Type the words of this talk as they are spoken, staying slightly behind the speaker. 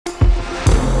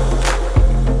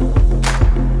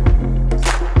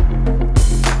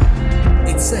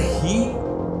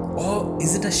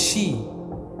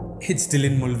It's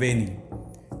Dylan Mulvaney.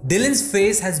 Dylan's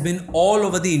face has been all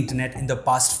over the internet in the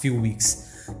past few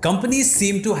weeks. Companies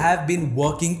seem to have been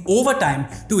working overtime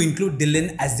to include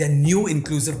Dylan as their new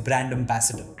inclusive brand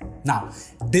ambassador. Now,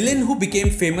 Dylan, who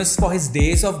became famous for his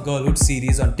Days of Girlhood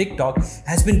series on TikTok,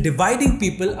 has been dividing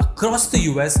people across the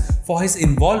US for his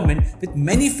involvement with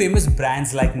many famous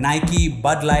brands like Nike,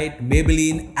 Bud Light,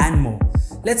 Maybelline, and more.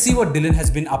 Let's see what Dylan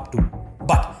has been up to.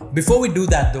 But before we do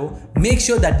that though, make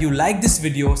sure that you like this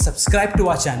video, subscribe to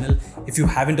our channel if you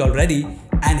haven't already,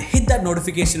 and hit that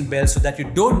notification bell so that you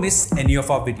don't miss any of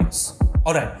our videos.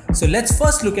 Alright, so let's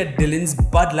first look at Dylan's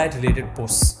Bud Light related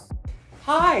posts.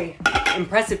 Hi!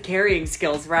 Impressive carrying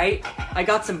skills, right? I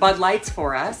got some Bud Lights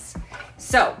for us.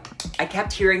 So, I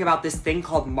kept hearing about this thing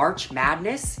called March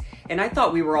Madness, and I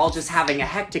thought we were all just having a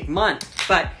hectic month,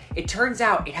 but it turns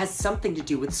out it has something to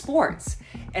do with sports.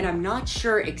 And I'm not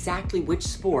sure exactly which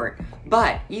sport,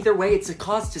 but either way, it's a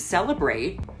cause to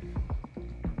celebrate.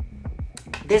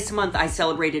 This month, I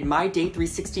celebrated my day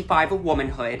 365 of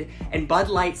womanhood, and Bud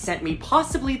Light sent me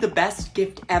possibly the best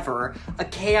gift ever, a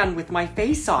can with my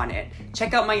face on it.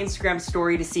 Check out my Instagram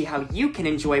story to see how you can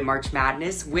enjoy March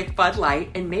Madness with Bud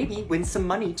Light and maybe win some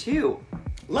money too.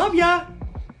 Love ya!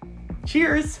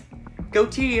 Cheers! Go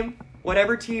team!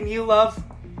 Whatever team you love,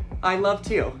 I love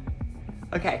too.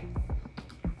 Okay.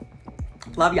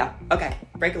 Love ya. Okay,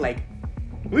 break a leg.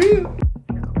 Woo!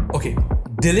 Okay,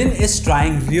 Dylan is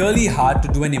trying really hard to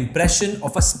do an impression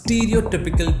of a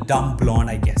stereotypical dumb blonde,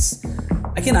 I guess.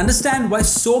 I can understand why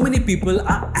so many people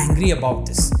are angry about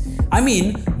this. I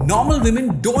mean, normal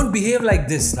women don't behave like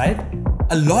this, right?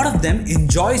 A lot of them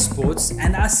enjoy sports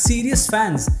and are serious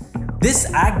fans. This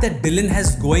act that Dylan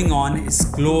has going on, his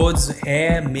clothes,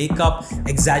 hair, makeup,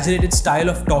 exaggerated style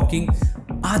of talking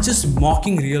are just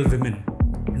mocking real women.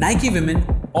 Nike women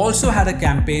also had a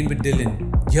campaign with Dylan.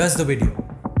 Here's the video.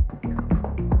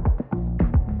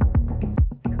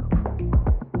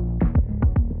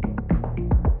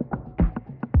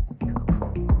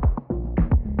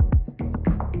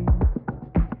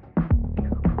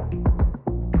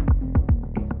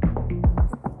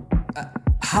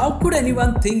 How could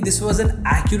anyone think this was an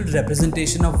accurate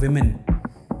representation of women?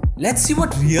 Let's see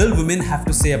what real women have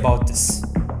to say about this.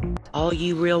 All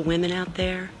you real women out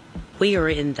there, we are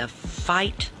in the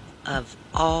fight of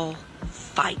all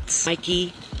fights.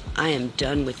 Mikey, I am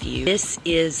done with you. This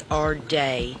is our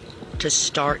day to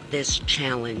start this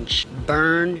challenge.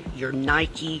 Burn your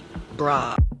Nike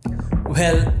bra.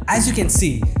 Well, as you can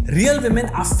see, real women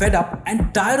are fed up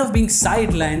and tired of being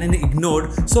sidelined and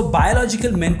ignored so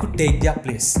biological men could take their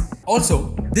place.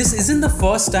 Also, this isn't the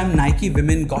first time Nike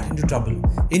women got into trouble.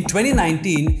 In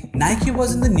 2019, Nike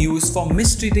was in the news for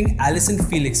mistreating Allyson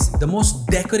Felix, the most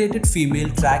decorated female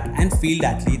track and field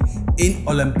athlete in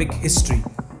Olympic history.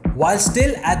 While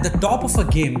still at the top of her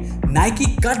game,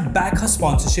 Nike cut back her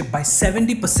sponsorship by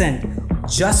 70%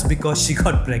 just because she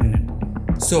got pregnant.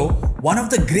 So, one of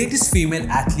the greatest female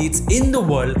athletes in the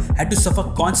world had to suffer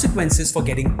consequences for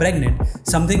getting pregnant,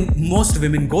 something most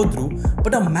women go through,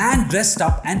 but a man dressed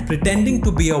up and pretending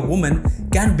to be a woman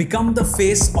can become the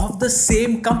face of the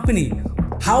same company.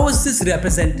 How is this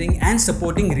representing and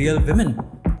supporting real women?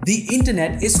 The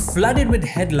internet is flooded with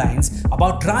headlines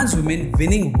about trans women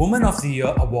winning Woman of the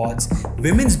Year awards,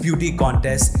 women's beauty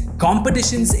contests,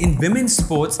 competitions in women's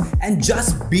sports, and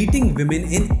just beating women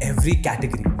in every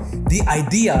category. The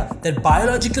idea that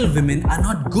biological women are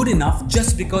not good enough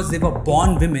just because they were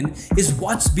born women is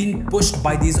what's being pushed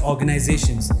by these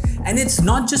organizations. And it's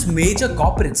not just major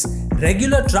corporates.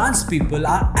 Regular trans people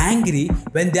are angry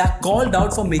when they are called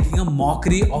out for making a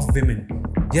mockery of women.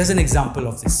 Here's an example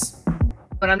of this.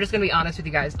 But I'm just gonna be honest with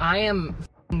you guys. I am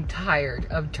tired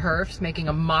of TERFs making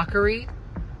a mockery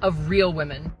of real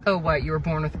women. Oh, what? You were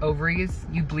born with ovaries?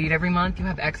 You bleed every month? You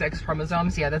have XX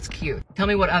chromosomes? Yeah, that's cute. Tell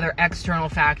me what other external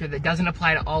factor that doesn't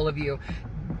apply to all of you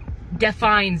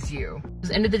defines you. At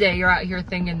the end of the day, you're out here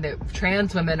thinking that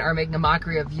trans women are making a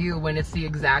mockery of you when it's the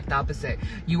exact opposite.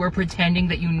 You are pretending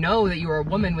that you know that you are a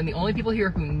woman when the only people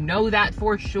here who know that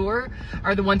for sure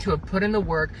are the ones who have put in the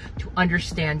work to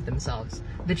understand themselves.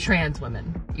 The trans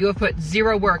women. You have put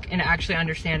zero work into actually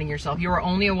understanding yourself. You are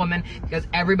only a woman because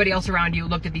everybody else around you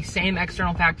looked at these same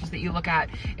external factors that you look at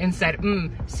and said,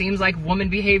 seems like woman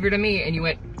behavior to me. And you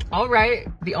went, all right.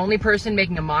 The only person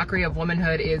making a mockery of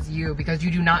womanhood is you because you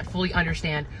do not fully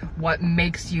understand what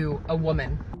makes you a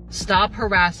woman. Stop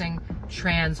harassing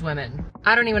trans women.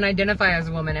 I don't even identify as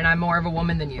a woman and I'm more of a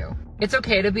woman than you. It's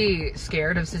okay to be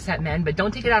scared of cishet men, but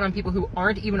don't take it out on people who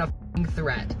aren't even a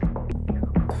threat.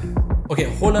 Okay,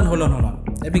 hold on.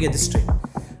 Let me get this straight.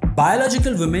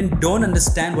 Biological women don't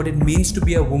understand what it means to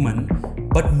be a woman,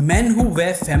 But men who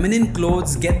wear feminine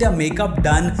clothes, get their makeup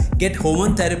done, get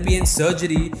hormone therapy and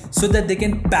surgery so that they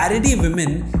can parody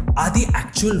women are the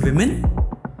actual women?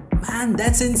 Man,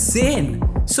 that's insane.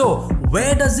 So,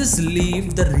 where does this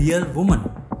leave the real woman?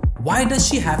 Why does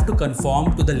she have to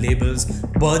conform to the labels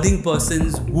birthing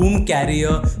persons, womb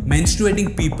carrier,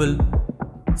 menstruating people?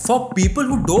 For people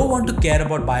who don't want to care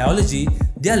about biology,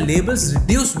 their labels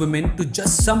reduce women to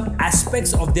just some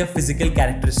aspects of their physical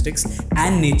characteristics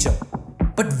and nature.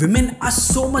 But women are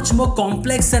so much more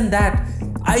complex than that.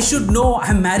 I should know,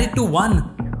 I'm married to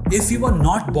one. If you were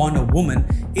not born a woman,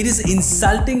 it is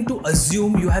insulting to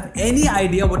assume you have any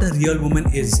idea what a real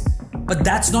woman is. But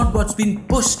that's not what's been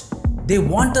pushed. They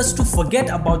want us to forget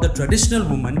about the traditional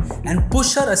woman and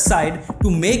push her aside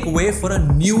to make way for a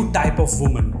new type of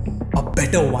woman. A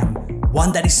better one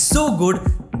that is so good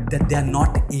that they are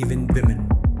not even women.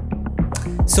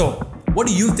 So, what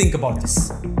do you think about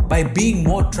this? By being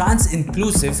more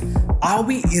trans-inclusive, are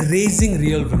we erasing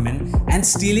real women and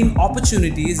stealing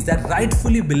opportunities that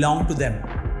rightfully belong to them?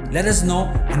 Let us know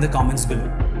in the comments below.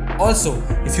 Also,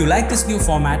 if you like this new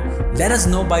format, let us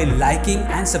know by liking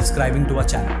and subscribing to our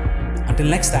channel. Until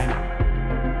next time.